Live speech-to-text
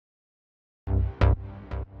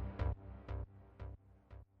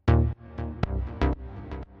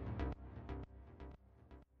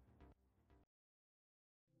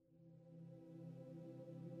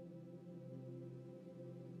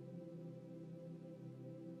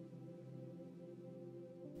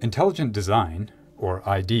Intelligent design, or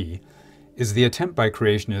ID, is the attempt by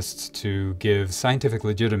creationists to give scientific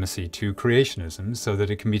legitimacy to creationism so that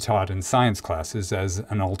it can be taught in science classes as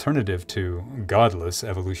an alternative to godless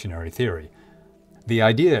evolutionary theory. The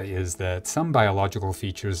idea is that some biological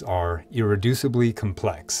features are irreducibly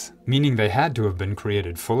complex, meaning they had to have been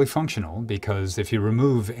created fully functional because if you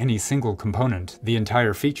remove any single component, the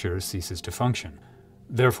entire feature ceases to function.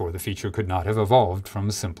 Therefore, the feature could not have evolved from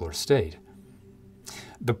a simpler state.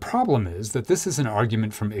 The problem is that this is an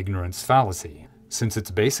argument from ignorance fallacy, since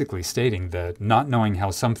it's basically stating that not knowing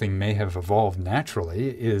how something may have evolved naturally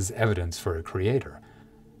is evidence for a creator.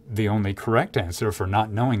 The only correct answer for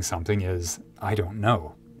not knowing something is, I don't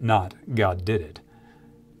know, not God did it.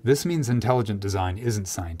 This means intelligent design isn't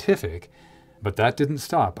scientific, but that didn't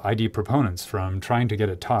stop ID proponents from trying to get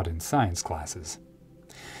it taught in science classes.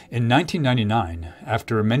 In 1999,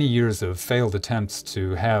 after many years of failed attempts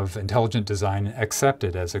to have intelligent design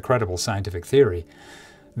accepted as a credible scientific theory,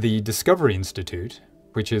 the Discovery Institute,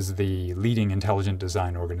 which is the leading intelligent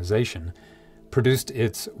design organization, produced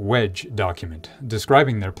its WEDGE document,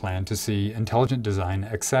 describing their plan to see intelligent design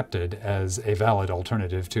accepted as a valid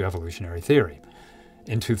alternative to evolutionary theory.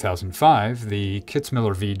 In 2005, the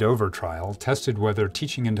Kitzmiller v. Dover trial tested whether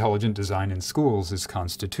teaching intelligent design in schools is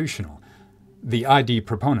constitutional. The ID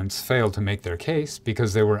proponents failed to make their case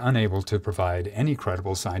because they were unable to provide any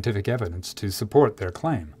credible scientific evidence to support their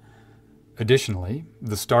claim. Additionally,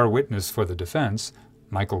 the star witness for the defense,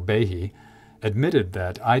 Michael Behe, admitted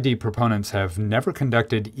that ID proponents have never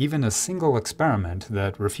conducted even a single experiment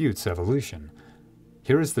that refutes evolution.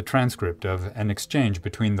 Here is the transcript of an exchange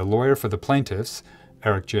between the lawyer for the plaintiffs,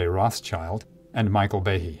 Eric J. Rothschild, and Michael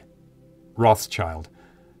Behe. Rothschild: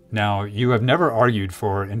 Now, you have never argued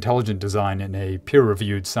for intelligent design in a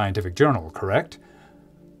peer-reviewed scientific journal, correct?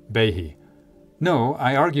 Behe: No,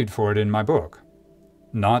 I argued for it in my book.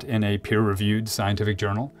 Not in a peer-reviewed scientific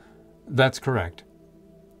journal? That's correct.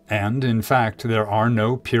 And, in fact, there are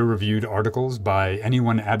no peer-reviewed articles by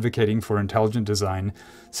anyone advocating for intelligent design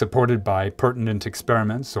supported by pertinent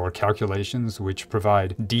experiments or calculations which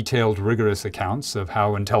provide detailed, rigorous accounts of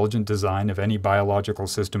how intelligent design of any biological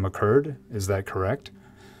system occurred. Is that correct?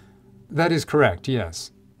 That is correct,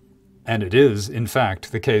 yes. And it is, in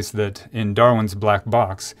fact, the case that in Darwin's black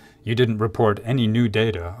box, you didn't report any new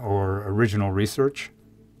data or original research?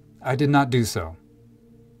 I did not do so.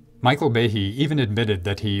 Michael Behe even admitted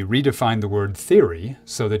that he redefined the word theory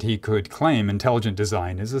so that he could claim intelligent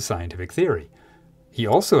design is a scientific theory. He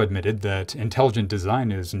also admitted that intelligent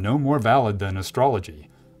design is no more valid than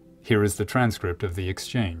astrology. Here is the transcript of the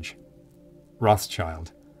exchange.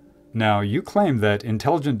 Rothschild: Now, you claim that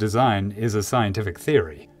intelligent design is a scientific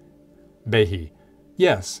theory. Behe: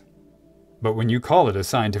 Yes. But when you call it a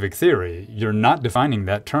scientific theory, you're not defining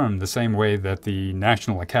that term the same way that the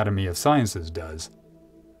National Academy of Sciences does.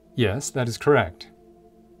 Yes, that is correct.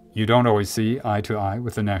 You don't always see eye to eye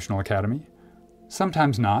with the National Academy?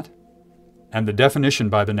 Sometimes not. And the definition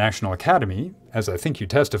by the National Academy, as I think you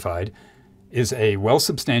testified, is a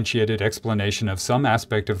well-substantiated explanation of some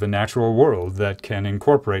aspect of the natural world that can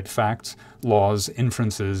incorporate facts, laws,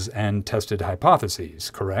 inferences, and tested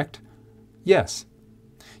hypotheses, correct? Yes.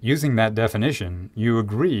 Using that definition, you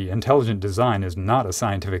agree intelligent design is not a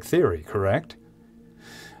scientific theory, correct?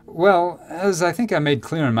 Well, as I think I made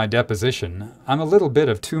clear in my deposition, I'm a little bit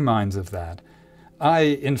of two minds of that. I,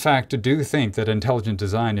 in fact, do think that intelligent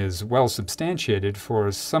design is well substantiated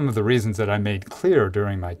for some of the reasons that I made clear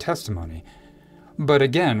during my testimony. But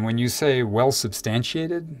again, when you say well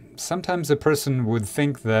substantiated, sometimes a person would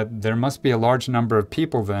think that there must be a large number of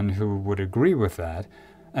people then who would agree with that.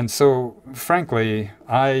 And so, frankly,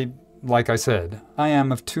 like I said, I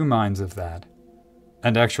am of two minds of that.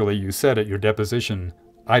 And actually, you said at your deposition,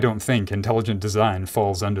 I don't think intelligent design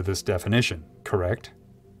falls under this definition, correct?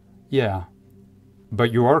 Yeah.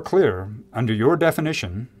 But you are clear, under your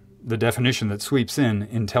definition, the definition that sweeps in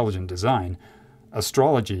intelligent design,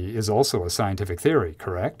 astrology is also a scientific theory,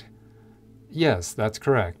 correct? Yes, that's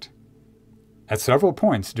correct. At several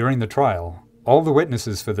points during the trial, all the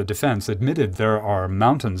witnesses for the defense admitted there are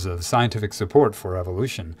mountains of scientific support for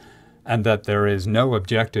evolution, and that there is no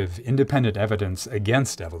objective, independent evidence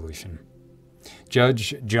against evolution.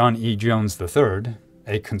 Judge John E. Jones III,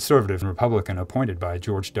 a conservative Republican appointed by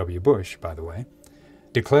George W. Bush, by the way,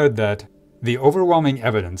 declared that the overwhelming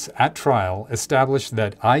evidence at trial established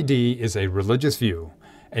that ID is a religious view,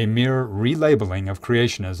 a mere relabeling of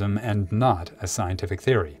creationism and not a scientific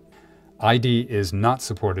theory. ID is not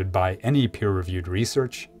supported by any peer-reviewed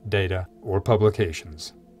research, data, or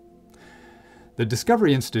publications. The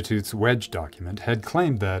Discovery Institute's WEDGE document had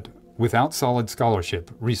claimed that, without solid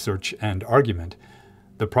scholarship, research, and argument,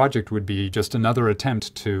 The project would be just another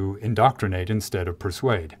attempt to indoctrinate instead of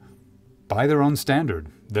persuade. By their own standard,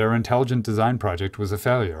 their intelligent design project was a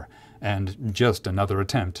failure, and just another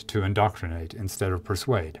attempt to indoctrinate instead of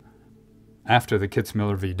persuade. After the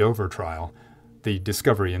Kitzmiller v. Dover trial, the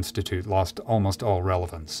Discovery Institute lost almost all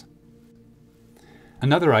relevance.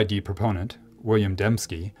 Another ID proponent, William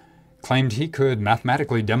Dembski, claimed he could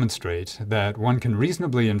mathematically demonstrate that one can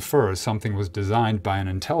reasonably infer something was designed by an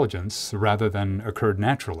intelligence rather than occurred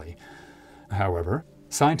naturally. However,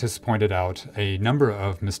 scientists pointed out a number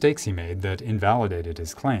of mistakes he made that invalidated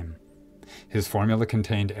his claim. His formula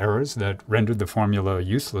contained errors that rendered the formula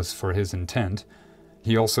useless for his intent.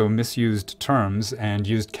 He also misused terms and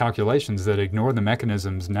used calculations that ignore the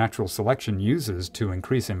mechanisms natural selection uses to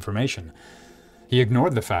increase information. He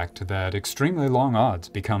ignored the fact that extremely long odds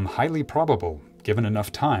become highly probable given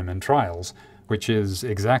enough time and trials, which is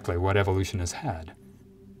exactly what evolution has had.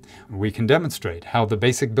 We can demonstrate how the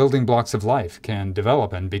basic building blocks of life can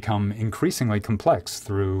develop and become increasingly complex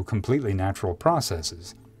through completely natural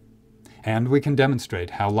processes. And we can demonstrate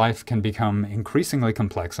how life can become increasingly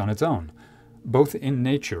complex on its own, both in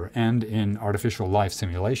nature and in artificial life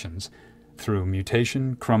simulations, through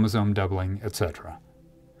mutation, chromosome doubling, etc.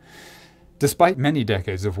 Despite many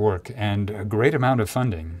decades of work and a great amount of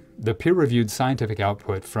funding, the peer-reviewed scientific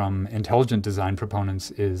output from intelligent design proponents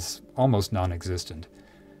is almost non-existent.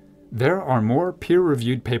 There are more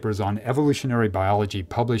peer-reviewed papers on evolutionary biology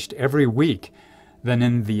published every week than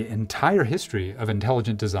in the entire history of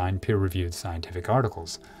intelligent design peer-reviewed scientific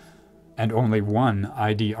articles, and only one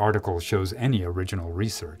ID article shows any original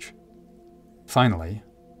research. Finally,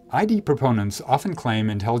 ID proponents often claim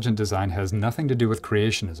intelligent design has nothing to do with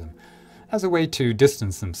creationism, as a way to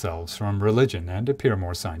distance themselves from religion and appear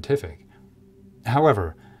more scientific.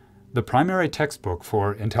 However, the primary textbook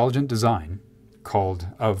for intelligent design, called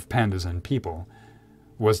Of Pandas and People,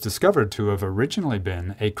 was discovered to have originally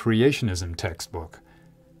been a creationism textbook.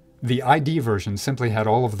 The ID version simply had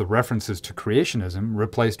all of the references to creationism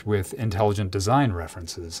replaced with intelligent design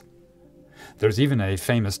references. There's even a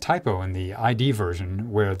famous typo in the ID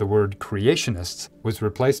version where the word creationists was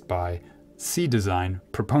replaced by C-design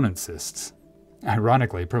proponentsists,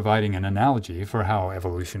 ironically providing an analogy for how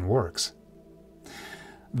evolution works.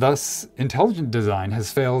 Thus, intelligent design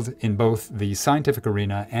has failed in both the scientific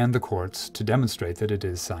arena and the courts to demonstrate that it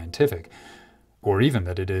is scientific, or even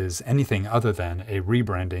that it is anything other than a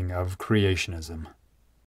rebranding of creationism.